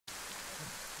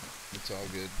It's all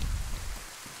good.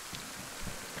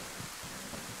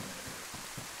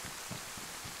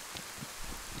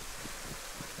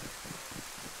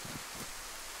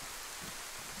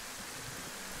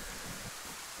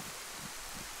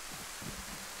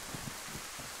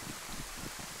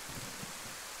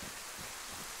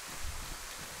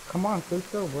 Come on, stay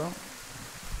still, bro. What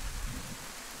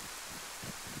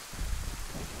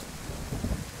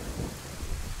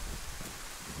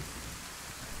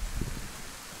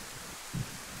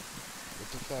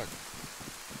the fuck?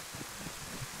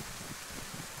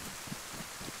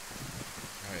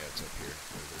 Oh yeah, it's up here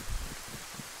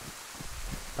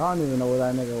further. I don't even know where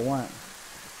that nigga went.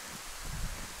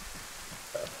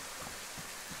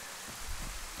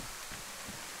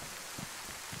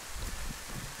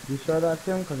 You sure that's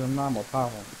him? Cause I'm not gonna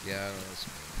pop him. Yeah, I don't know. It's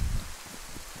me.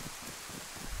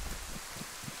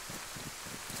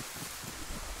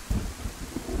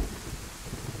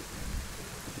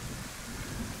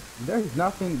 There's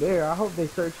nothing there. I hope they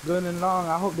search good and long.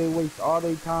 I hope they waste all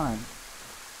their time.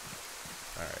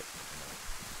 Alright.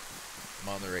 I'm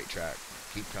on the right track.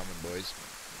 Keep coming, boys.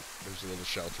 There's a little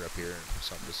shelter up here and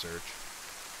something to search.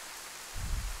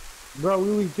 Bro,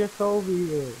 we was just over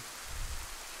here.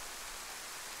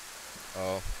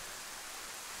 Oh.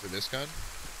 For this gun?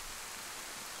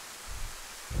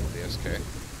 The SK?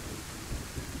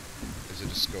 Is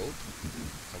it a scope?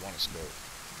 I want a scope.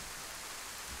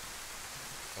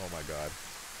 Oh my god.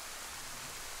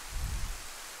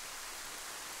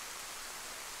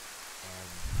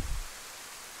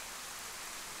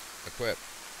 Equip.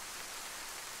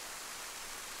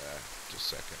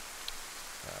 Just a second.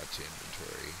 To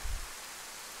inventory.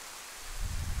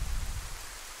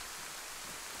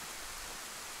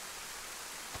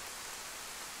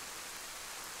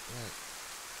 What?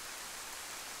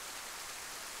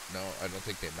 No, I don't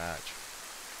think they match.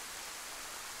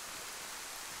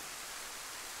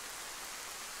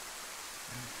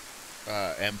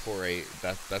 M48.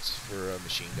 That's for a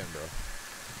machine gun, bro.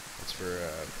 That's for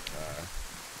a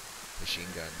machine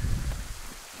gun.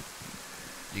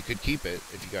 You could keep it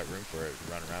if you got room for it and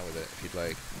run around with it if you'd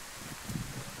like.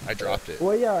 I dropped it.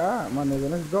 Well, yeah, alright, my nigga.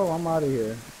 Let's go. I'm out of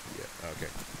here. Yeah, okay.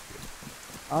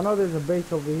 Good. I know there's a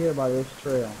base over here by this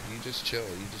trail. You just chill.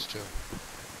 You just chill.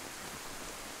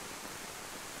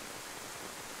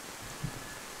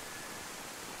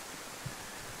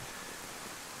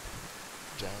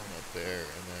 Down up there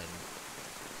and then...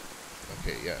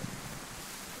 Okay, yeah.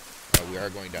 We are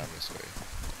going down this way.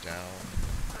 Down.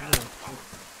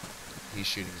 He's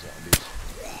shooting zombies.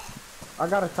 I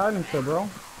got a silencer, bro.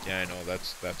 Yeah, I know.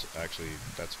 That's actually,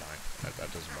 that's fine. That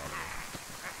doesn't bother me.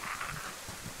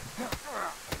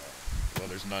 Well,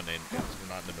 there's none in, we're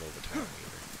not in the middle of a town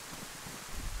either.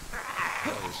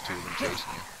 Oh, there's two of them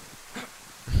chasing you.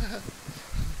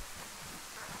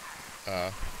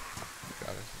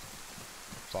 Gotta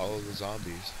follow the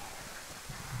zombies.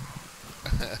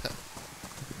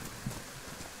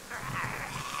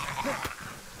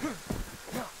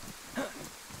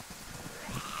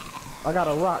 I got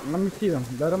a rock. Let me see them.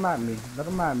 Let them at me. Let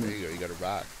them at me. There you go. You got a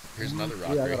rock. Here's another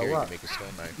rock Yeah, I right got a here. rock. You can make a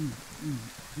stone knife.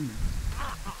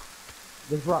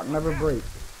 This rock never breaks.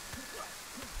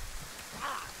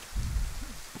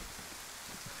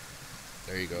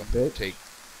 There you go. Bitch.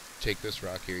 Take this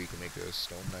rock here. You can make a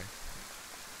stone knife.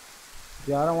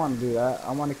 Yeah, I don't want to do that.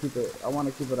 I want to keep it. I want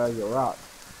to keep it as a rock.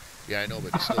 Yeah, I know,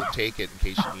 but still take it in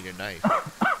case you need a knife.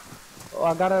 Oh,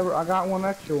 I got one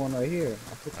extra one right here.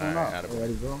 I picked one up attaboy.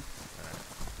 already, bro. Alright.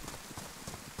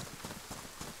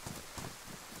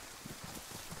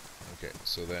 Okay,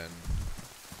 so then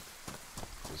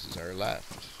this is our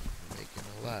left. We're making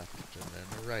a left and then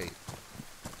a right.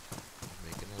 We're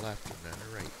making a left and then a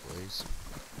right, boys.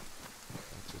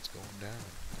 That's what's going down.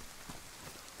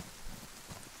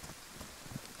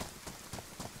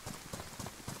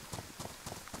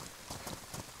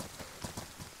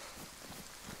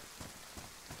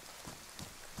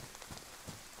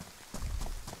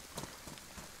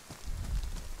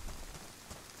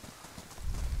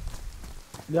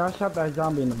 Yeah, I shot that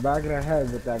zombie in the back of the head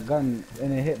with that gun,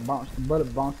 and it hit, bounced, the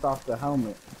bullet bounced off the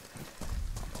helmet.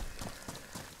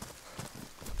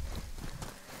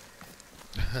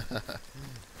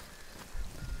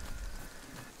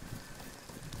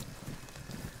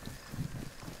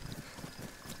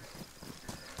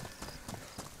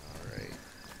 Alright.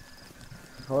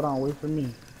 Hold on, wait for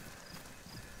me.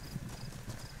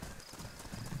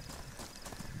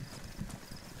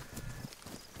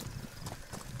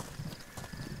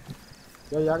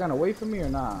 Yo, y'all gonna wait for me or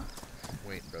nah?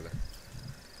 Wait, brother.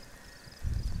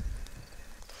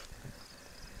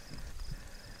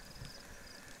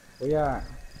 Well, yeah.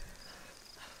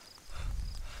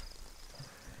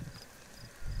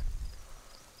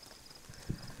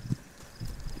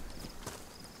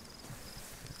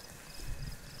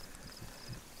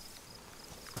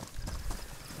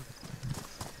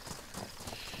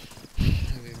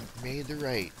 Made the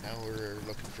right. Now we're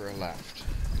looking for a left.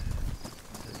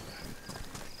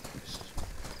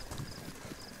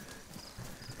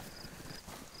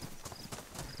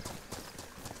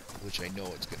 Which I know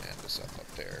it's going to end us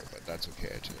up there, but that's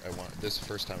okay. I want this is the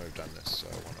first time I've done this, so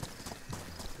I want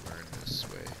to learn this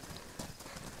way.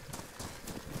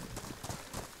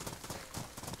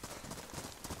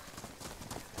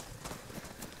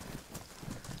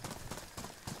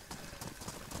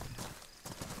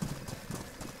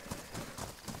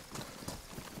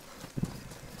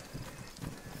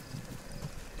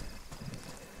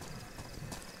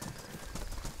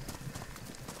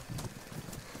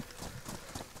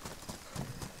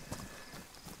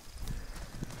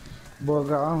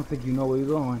 Bohgart, I don't think you know where you're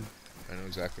going. I know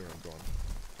exactly where I'm going.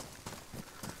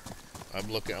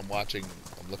 I'm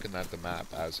looking at the map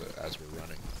as we're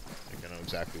running. Like, I know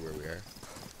exactly where we are.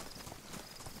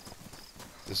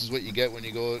 This is what you get when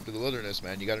you go to the wilderness,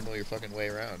 man. You gotta know your fucking way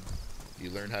around.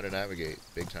 You learn how to navigate,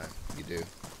 big time. You do.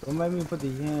 Don't make me put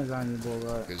these hands on you,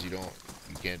 Bohgart. Because you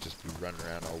can't just be running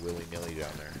around all willy-nilly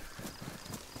down there.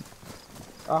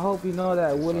 I hope you know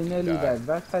that willy-nilly, die. that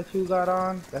vest that you got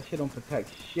on, that shit don't protect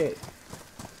shit.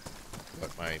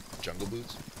 What, my jungle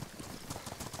boots?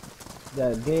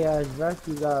 That gay-ass vest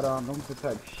you got on don't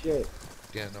protect shit.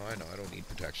 Yeah, no, I know. I don't need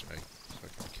protection. I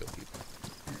fucking kill people.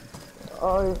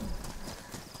 Oh,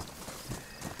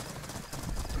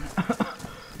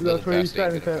 Little where you vest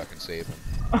ain't trying gonna to fucking save him.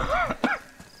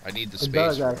 I need the It space.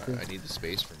 does, For actually. I need the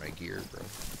space for my gear, bro.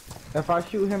 If I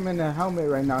shoot him in the helmet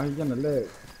right now, he's gonna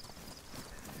live.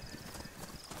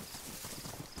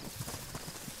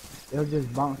 It'll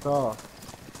just bounce off.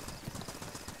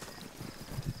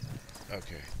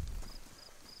 Okay.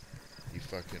 You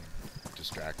fucking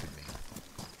distracted me.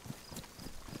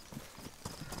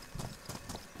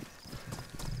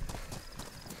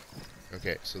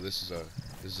 Okay, so this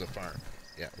is a farm.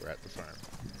 Yeah, we're at the farm.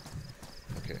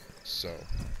 Okay, so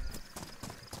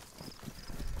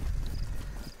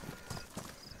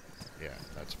yeah,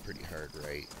 that's pretty hard,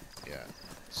 right? Yeah.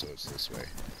 So it's this way.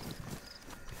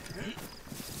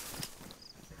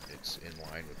 It's in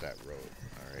line with that road.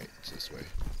 Alright, it's this way.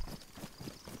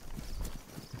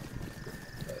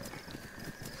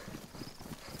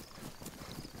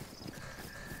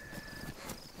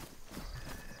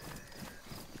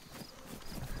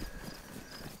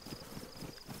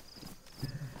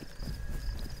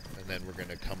 And then we're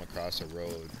gonna come across a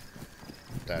road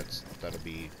that'll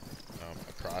be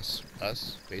across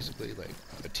us, basically, like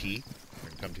a T. We're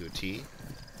gonna come to a T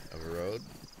of a road,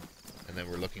 and then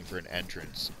we're looking for an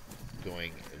entrance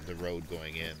the road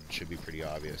going in should be pretty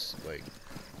obvious, like,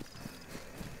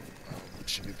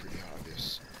 should be pretty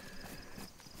obvious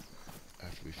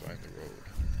after we find the road.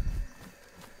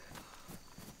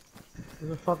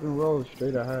 There's a fucking road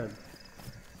straight ahead.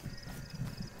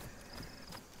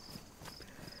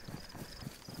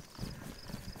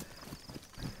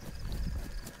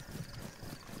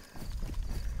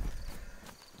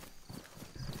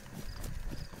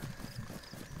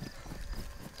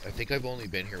 I think I've only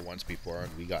been here once before,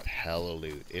 and we got hella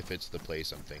loot, if it's the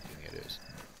place I'm thinking it is.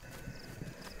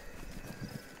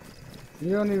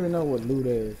 You don't even know what loot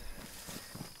is.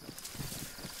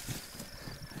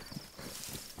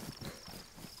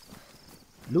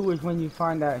 Loot is when you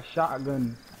find that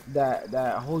shotgun that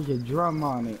holds your drum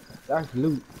on it. That's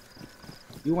loot.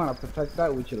 You want to protect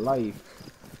that with your life.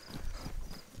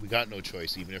 We got no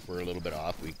choice. Even if we're a little bit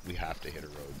off, we have to hit a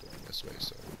road going this way,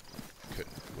 so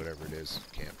couldn't, whatever it is,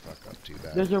 can't fuck up too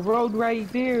bad. There's a road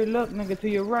right there. Look, nigga, to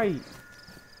your right.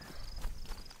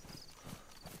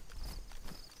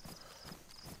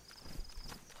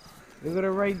 Look at it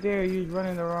right there. You're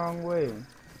running the wrong way.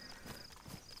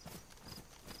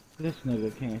 This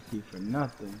nigga can't see for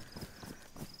nothing.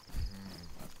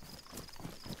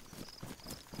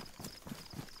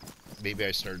 Maybe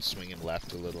I started swinging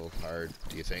left a little hard.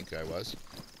 Do you think I was?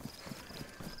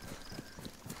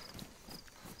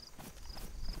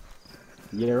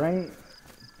 You ain't.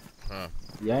 Huh.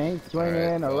 You ain't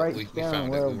swinging All a right we steering found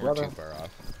it. wheel, We weren't brother. too far off.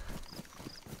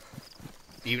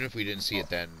 Even if we didn't see it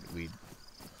then, we'd...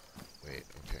 Wait,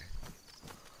 okay.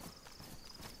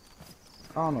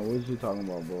 I don't know what you talking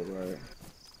about, bro, right?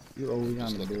 You always on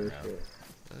Just the looking around. bullshit.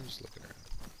 I'm just looking around.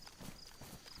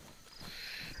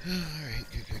 Alright,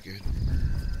 good.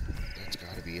 That's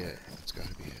gotta be it. That's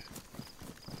gotta be it.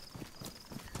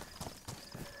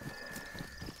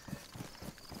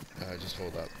 Just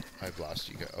hold up. I've lost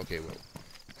you guys. Okay, well,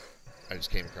 I just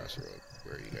came across the road.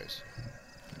 Where are you guys?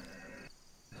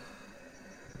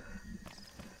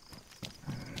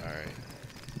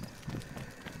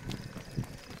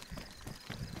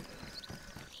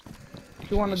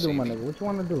 What you wanna do, see my me? nigga? What you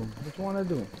wanna do? What you wanna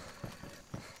do?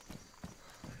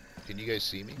 Can you guys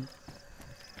see me?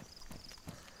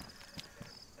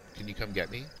 Can you come get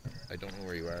me? I don't know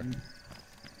where you are.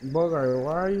 Bohgart,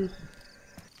 why are you?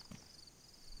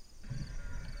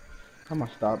 I'm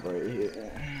gonna stop right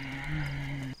here.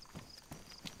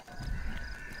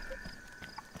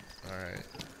 Alright.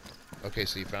 Okay,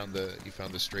 so you found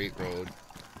the straight road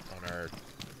on our...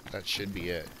 That should be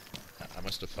it. I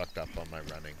must have fucked up on my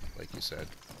running, like you said.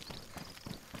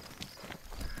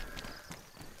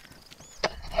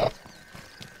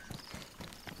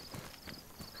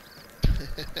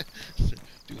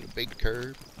 Doing a big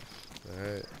curve.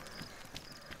 Alright.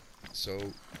 So,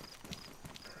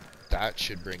 that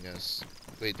should bring us...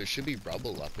 Wait, there should be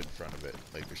rubble up in front of it.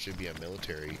 Like, there should be a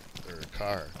military... Or a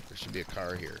car. There should be a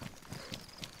car here.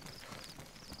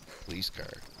 Police car.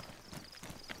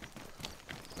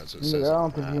 That's what it Nigga, says I on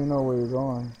don't the think map. you know where you're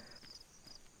going.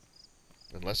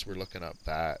 Unless we're looking up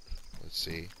that. Let's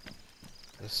see.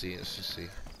 Let's just see.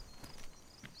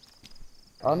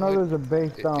 I know No, there's a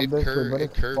base down this way, but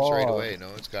it it's curves right far. away. No,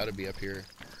 it's got to be up here.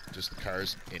 Just the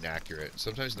car's inaccurate.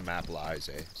 Sometimes the map lies,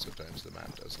 eh? Sometimes the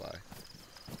map does lie.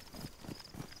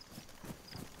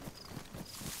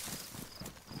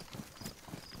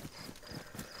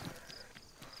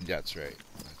 That's right.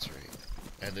 That's right.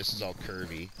 And this is all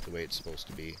curvy, the way it's supposed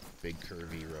to be. Big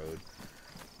curvy road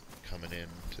coming in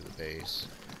to the base.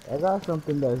 I got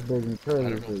something that's big and I curvy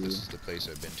don't know for if you. this is the place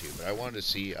I've been to, but I wanted to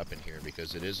see up in here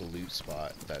because it is a loot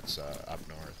spot that's up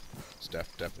north. It's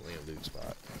definitely a loot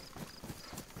spot.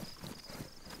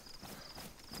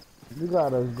 You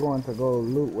got us going to go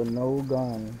loot with no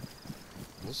gun.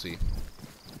 We'll see.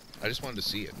 I just wanted to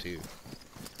see it too.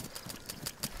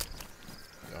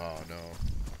 Oh no.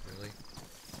 Really?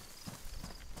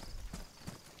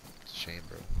 It's a shame,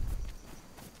 bro.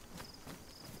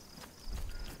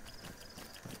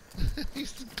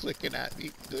 He's clicking at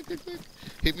me. Click, click, click.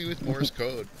 Hit me with Morse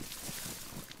code.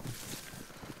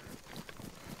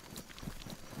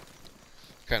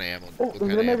 What kind of ammo? Oh, What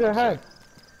there's kind a of nigga ammo is ahead. that?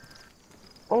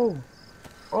 Oh,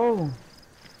 oh,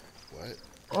 What?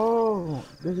 oh,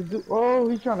 there's a dude. Oh,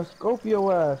 he's trying to scope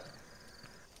your ass.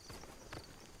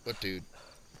 What dude?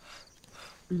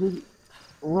 He just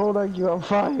roll like you on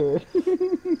fire.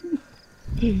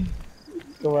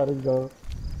 Go out and go.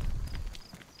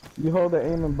 You hold the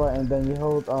aiming button, then you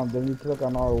hold then you click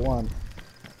on R1.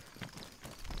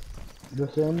 The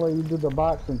same way you do the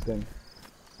boxing thing.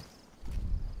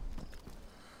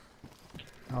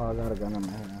 Oh, I got a gun in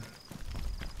my hand.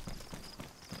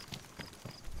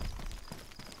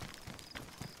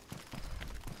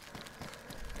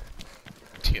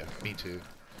 Yeah, me too.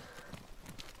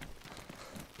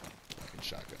 Fucking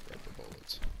shotgun rubber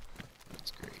bullets.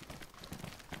 That's great.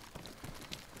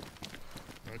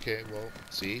 Okay, well,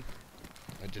 see?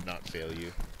 I did not fail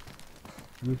you.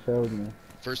 You failed me.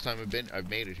 First time I've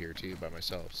made it here too by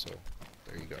myself, so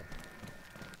there you go.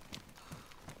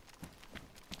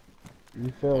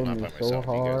 You Well, failed not me by so myself,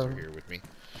 you guys are hard. here with me.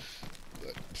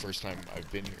 But first time I've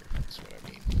been here, that's what I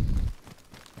mean.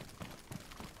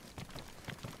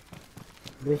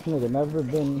 This nigga never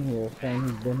been here saying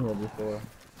he's been here before.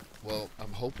 Well,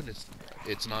 I'm hoping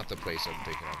it's not the place I'm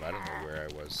thinking of. I don't know where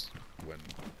I was when...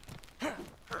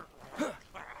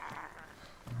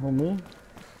 Who, me?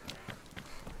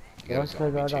 You got a That's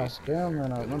cause zombie I got chasing you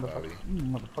stamina, there, Billy motherfucker. Bobby.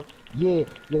 Motherfucker. Yeah,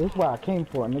 that's why I came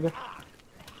for it, nigga.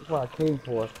 That's why I came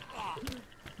for it.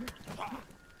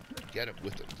 Get him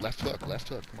with the left hook,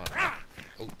 come on.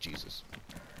 Oh, Jesus.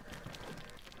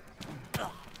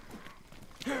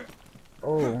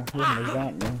 Oh, he almost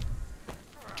got me.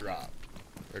 Dropped.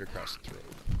 Right across the throat.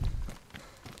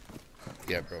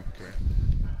 Yeah, bro, come here.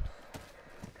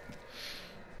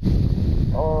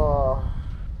 Oh.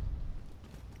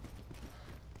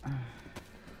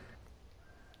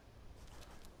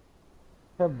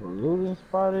 What type of looting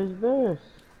spot is this?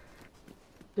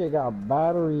 They got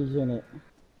batteries in it.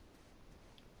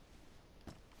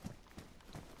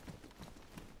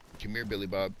 Come here, Billy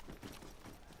Bob.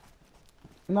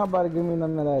 You're not about to give me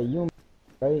none of that human,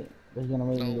 right? That's gonna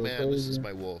make me No, go man, crazy. this is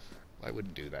my wolf. I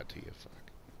wouldn't do that to you, fuck.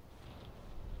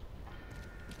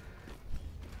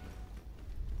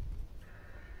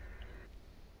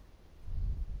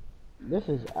 This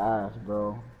is ass,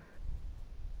 bro.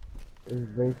 This is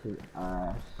basic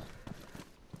ass.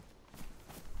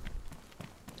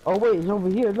 Oh wait, it's over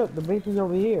here. Look, the base is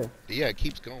over here. Yeah, it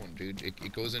keeps going, dude.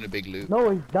 It goes in a big loop.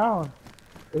 No, it's down.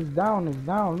 It's down. It's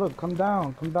down. Look, come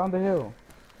down. Come down the hill.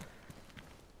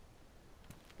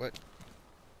 What?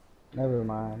 Never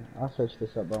mind. I'll search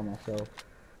this up by myself.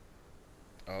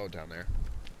 Oh, down there.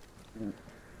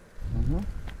 Mm-hmm.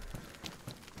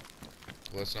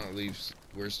 let's not leave.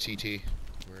 Where's TT?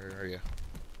 Where are you?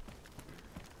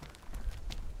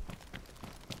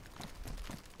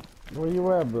 Where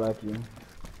you at, Blackie?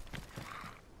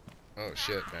 Oh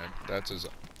shit, man. That's his.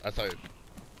 I thought.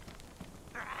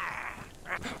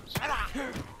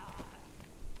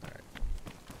 Alright.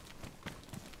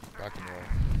 Rock and roll.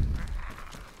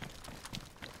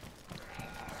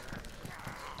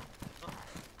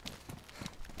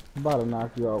 I'm about to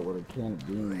knock you out with a can of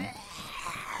beans.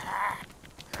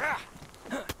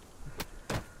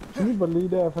 Can you believe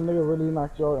that if a nigga really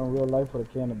knocked you out in real life with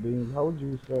a can of beans, how would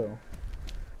you feel?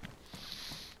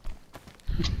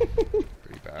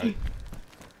 Pretty bad.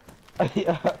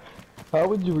 How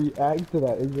would you react to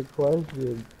that is the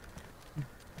question.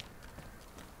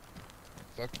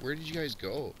 Fuck, where did you guys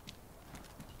go?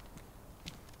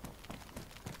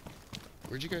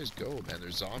 Where'd you guys go, man?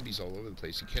 There's zombies all over the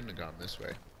place. You couldn't have gone this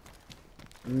way.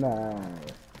 Nah.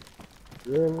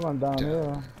 Yeah, we're going down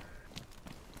here.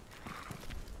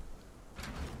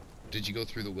 Did you go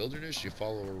through the wilderness? Did you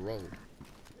follow a road?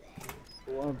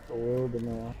 What's the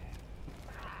wilderness?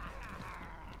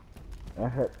 I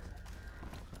had.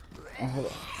 Oh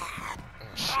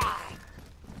shit.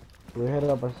 We headed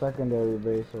up a secondary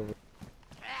base over.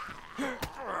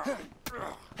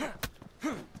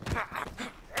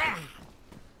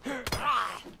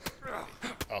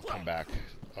 I'll come back.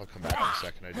 I'll come back in a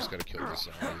second. I just gotta kill this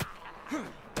zombie.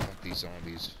 Fuck these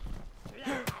zombies.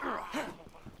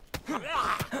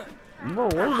 Bro,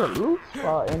 where's the loot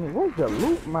spot? And where's the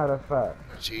loot, matter of fact?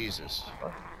 Jesus.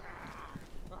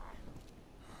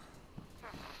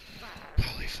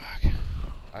 Holy fuck.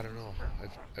 I don't know.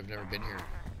 I've never been here.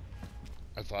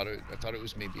 I thought it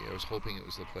was maybe. I was hoping it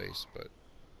was the place, but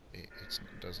it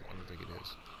doesn't. I don't think it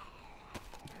is.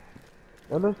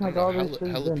 It looks like all this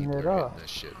shit's Hella been people hit are up. hitting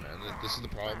this shit, man. This is the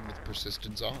problem with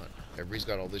persistence on. Everybody's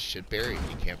got all this shit buried.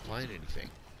 You can't find anything.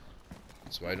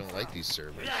 That's why I don't like these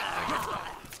servers.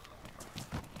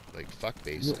 Like fuck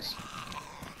bases.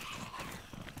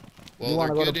 Well,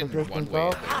 they're good in one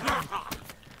way.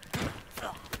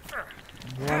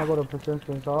 You wanna go to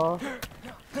persistence off?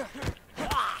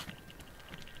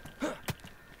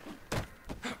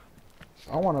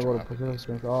 I wanna go to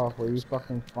persistence off where you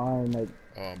fucking find like.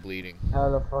 Oh, I'm bleeding. How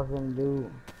the fucking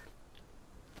do?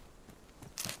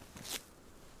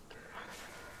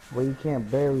 Where you can't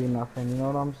bury nothing, you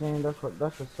know what I'm saying? That's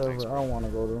the server. Thanks, I wanna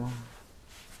go to.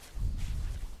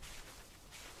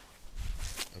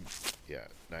 Yeah,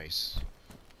 nice.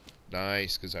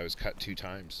 Nice, because I was cut 2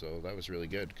 times, so that was really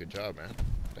good. Good job, man.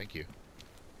 Thank you.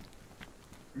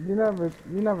 You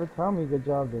never tell me good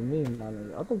job to me,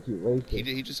 man. I think you wasted.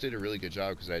 He just did a really good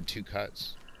job because I had 2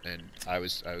 cuts, and I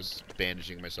was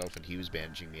bandaging myself, and he was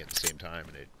bandaging me at the same time,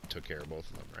 and it took care of both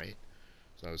of them, right?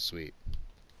 So that was sweet.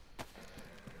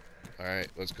 All right,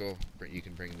 let's go. You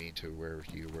can bring me to where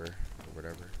you were, or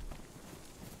whatever.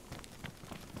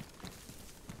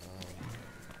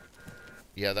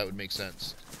 Yeah, that would make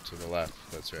sense. To the left,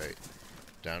 that's right.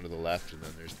 Down to the left, and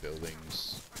then there's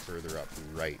buildings further up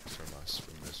right from us,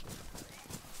 from this one.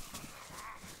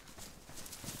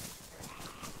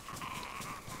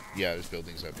 Yeah, there's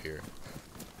buildings up here.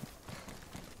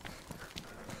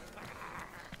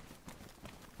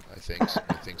 I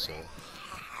think so.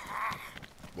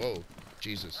 Whoa,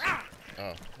 Jesus. Oh,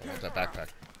 I want that backpack,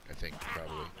 I think,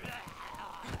 probably.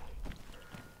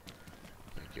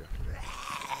 Thank you.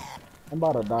 I'm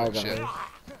about to die, guys. Shit.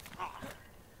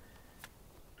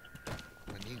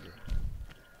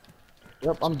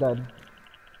 Yep, I'm dead.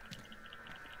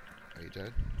 Are you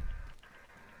dead?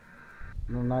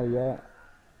 No, not yet.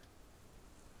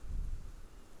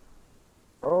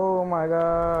 Oh my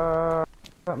god.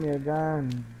 Cut me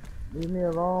again. Leave me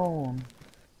alone.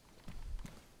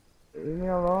 Leave me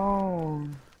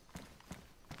alone.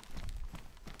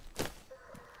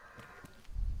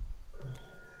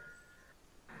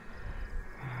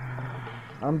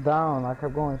 I'm down. I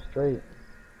kept going straight.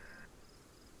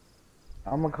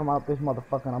 I'm gonna come out this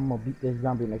motherfucker and I'm gonna beat this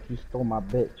zombie like he stole my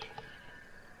bitch.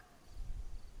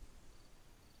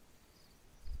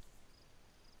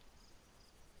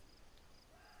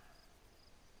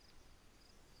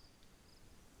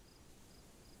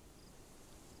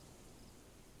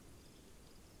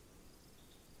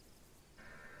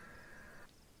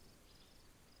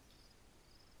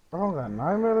 I don't got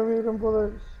 9mm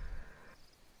bullets.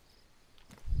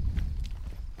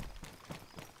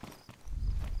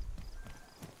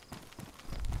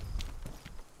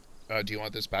 Do you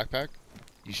want this backpack?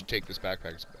 You should take this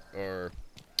backpack, or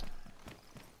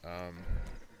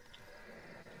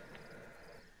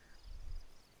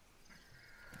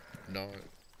no,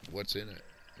 what's in it?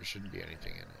 There shouldn't be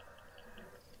anything in it.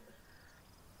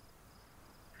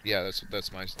 Yeah,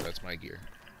 that's my gear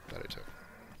that I took.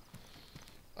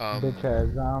 Bitch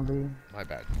ass zombie. My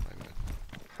bad, my bad.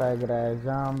 Faggot ass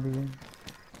zombie.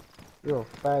 You a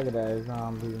faggot ass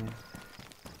zombie.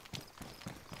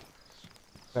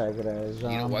 Faggot ass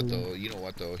You know what zombie. though? You know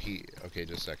what though? Okay,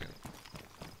 just a second.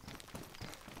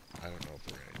 I don't know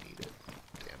if we're gonna need it.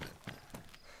 Damn it.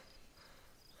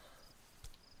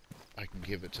 I can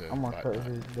give it to. I'm gonna search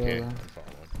this Okay, building. I'm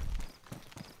following.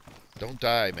 Don't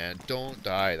die, man. Don't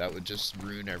die. That would just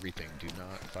ruin everything. Do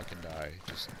not fucking die.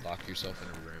 Just lock yourself in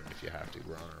a room if you have to.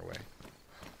 We're on our way.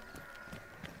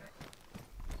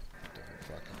 Don't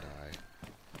fucking die.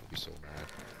 I'll be so mad.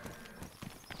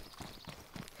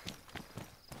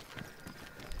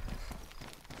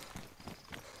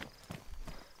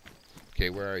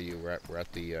 Okay, where are you? We're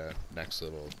at the next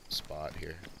little spot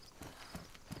here.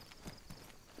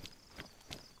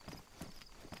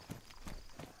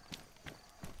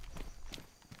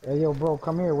 Hey yo, bro,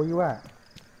 come here. Where you at?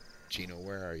 Gino,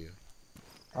 where are you?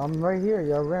 I'm right here.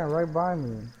 Y'all ran right by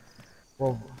me.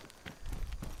 Well,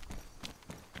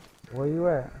 where you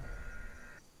at?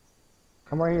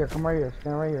 Come right here. Come right here.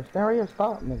 Stand right here. Stand right here.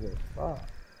 Stop, nigga. Stop.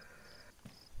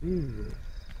 Jesus.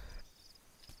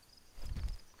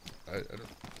 I don't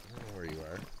know where you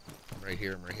are. I'm right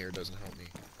here. I'm right here. It doesn't help me.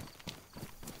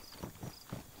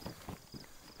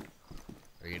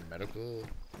 Are you in medical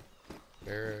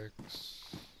barracks?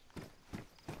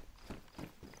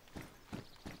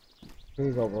 Here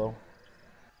you go, bro.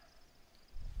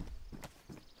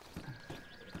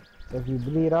 If you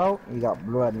bleed out, you got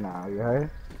blood now, you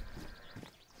heard?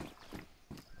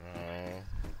 Oh,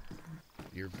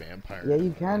 you're vampire. Yeah, you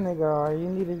now, can, eh? nigga. All you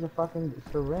need is a fucking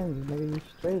syringe, nigga. You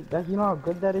straight. That's, you know how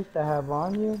good that is to have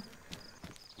on you?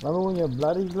 Remember when your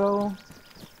blood is low?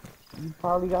 You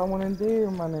probably got one in there,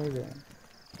 my nigga.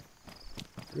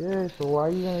 Yeah, so why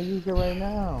you gonna use it right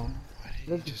now? Why didn't Look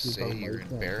you at just you say talking about you're you in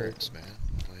can't take barracks, it. man?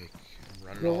 Like, I'm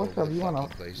running Yo, all what's over up? the fucking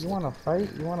place You wanna looking for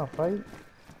fight? you. You wanna fight?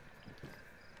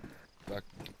 Fuck,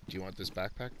 do you want this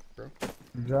backpack, bro?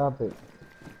 Drop it.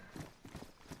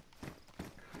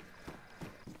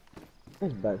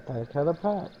 This backpack had a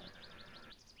pack.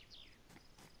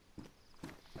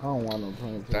 I don't want no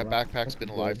 22 That rounds. backpack's That's been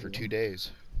alive for dead, 2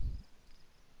 days.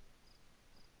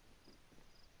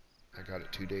 I got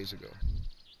it 2 days ago.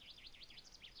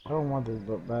 I don't want this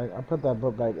book bag. I put that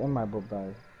book bag in my book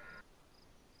bag.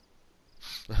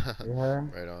 You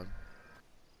heard? Right on.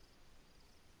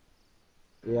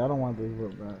 Yeah, I don't want this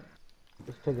book bag.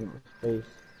 It's taking up space.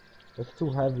 It's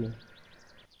too heavy.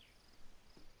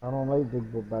 I don't like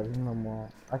big book bags no more.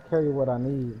 I carry what I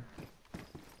need.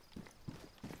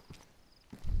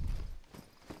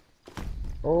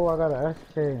 Oh, I got an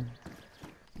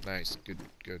SK. Nice, good,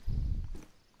 good.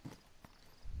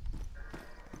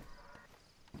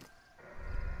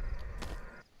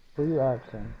 Who you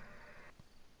asking?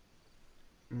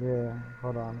 Yeah,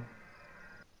 hold on.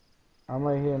 I'm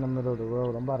right here in the middle of the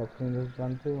road. I'm about to clean this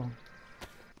gun too.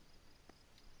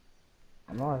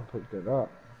 I know I picked it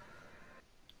up.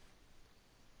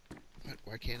 What?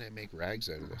 Why can't I make rags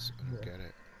out of this? I don't Yeah. get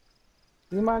it.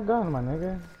 See my gun, my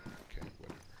nigga. Okay,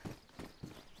 whatever.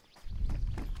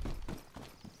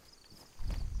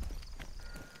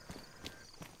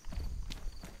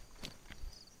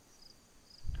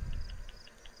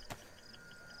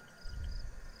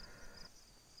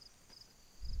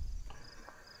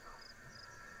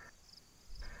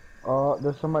 Oh,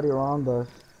 there's somebody around us.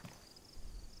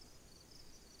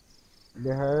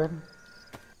 You heard?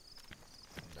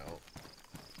 No.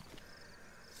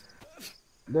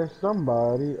 There's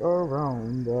somebody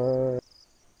around us.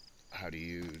 How do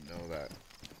you know that?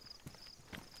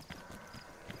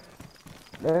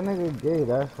 That nigga gay,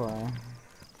 that's why.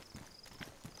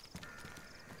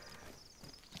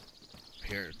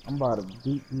 Here. I'm about to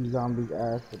beat these zombies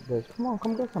ass with this. Come on,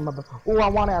 come get some mother. Oh, I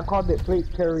want it. I called it plate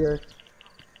carrier.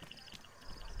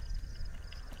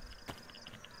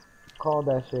 Call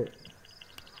that shit.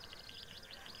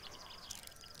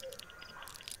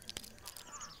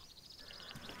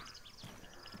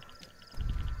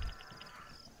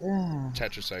 Yeah.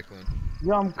 Tetracycline.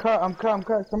 Yo, I'm cut. I'm cut. I'm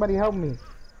cut. Somebody help me.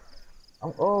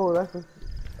 Oh, that's a.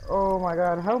 Oh my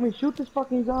god, help me shoot this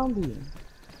fucking zombie.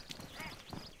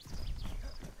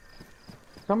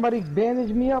 Somebody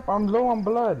bandage me up. I'm low on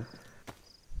blood.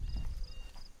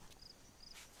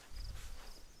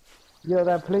 Yo,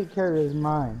 that plate carrier is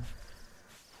mine.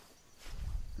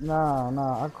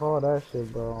 Nah, I call that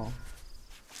shit, bro.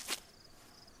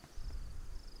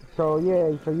 So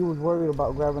yeah, so you was worried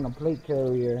about grabbing a plate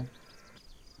carrier.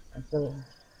 Instead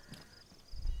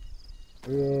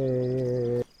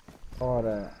yeah, all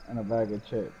that and a bag of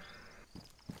chips.